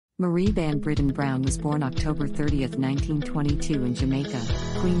Marie Van Britten Brown was born October 30, 1922 in Jamaica,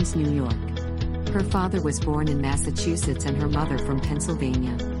 Queens, New York. Her father was born in Massachusetts and her mother from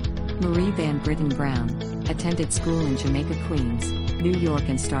Pennsylvania. Marie Van Britten Brown attended school in Jamaica, Queens, New York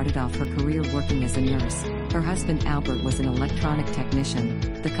and started off her career working as a nurse. Her husband Albert was an electronic technician.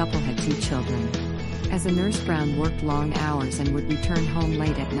 The couple had 2 children. As a nurse, Brown worked long hours and would return home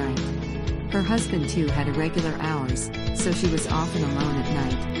late at night. Her husband too had irregular hours, so she was often alone at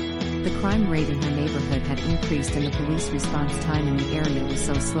night. The crime rate in her neighborhood had increased and the police response time in the area was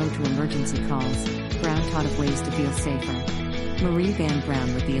so slow to emergency calls. Brown thought of ways to feel safer. Marie Van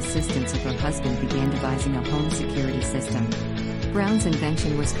Brown, with the assistance of her husband, began devising a home security system. Brown's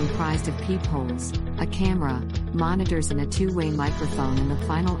invention was comprised of peepholes, a camera, monitors and a 2-way microphone, and the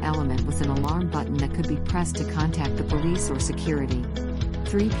final element was an alarm button that could be pressed to contact the police or security.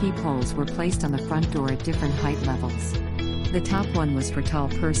 3 peepholes were placed on the front door at different height levels. The top one was for tall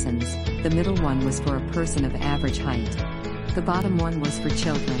persons, the middle one was for a person of average height. The bottom one was for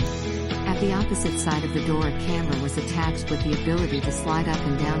children. At the opposite side of the door, a camera was attached with the ability to slide up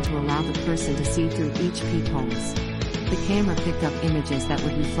and down to allow the person to see through each peepholes. The camera picked up images that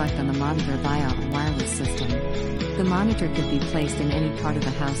would reflect on the monitor via a wireless system. The monitor could be placed in any part of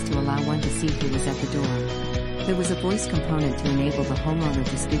the house to allow one to see who was at the door. There was a voice component to enable the homeowner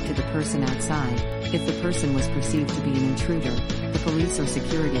to speak to the person outside. If the person was perceived to be an intruder, the police or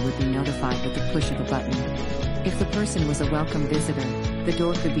security would be notified with the push of a button. If the person was a welcome visitor, the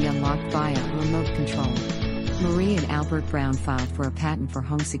door could be unlocked via a remote control. Marie and Albert Brown filed for a patent for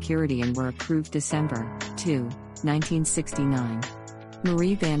home security and were approved December 2, 1969.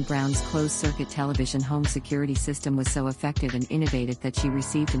 Marie Van Brown's closed-circuit television home security system was so effective and innovative that she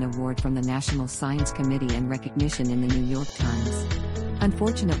received an award from the National Science Committee and recognition in the New York Times.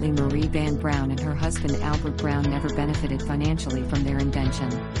 Unfortunately, Marie Van Brown and her husband Albert Brown never benefited financially from their invention.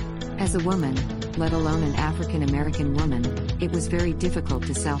 As a woman, let alone an African American woman, it was very difficult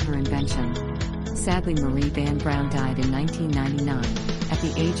to sell her invention. Sadly, Marie Van Brown died in 1999, at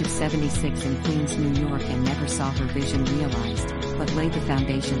the age of 76 in Queens, New York, and never saw her vision realized, but laid the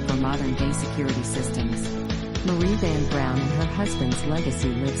foundation for modern-day security systems. Marie Van Brown and her husband's legacy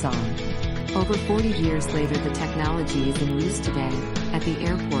lives on. Over 40 years later, the technology is in use today, at the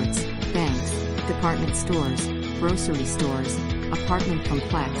airports, banks, department stores, grocery stores, apartment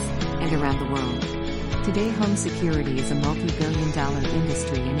complex, and around the world. Today, home security is a multi-billion-dollar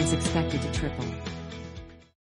industry and is expected to triple.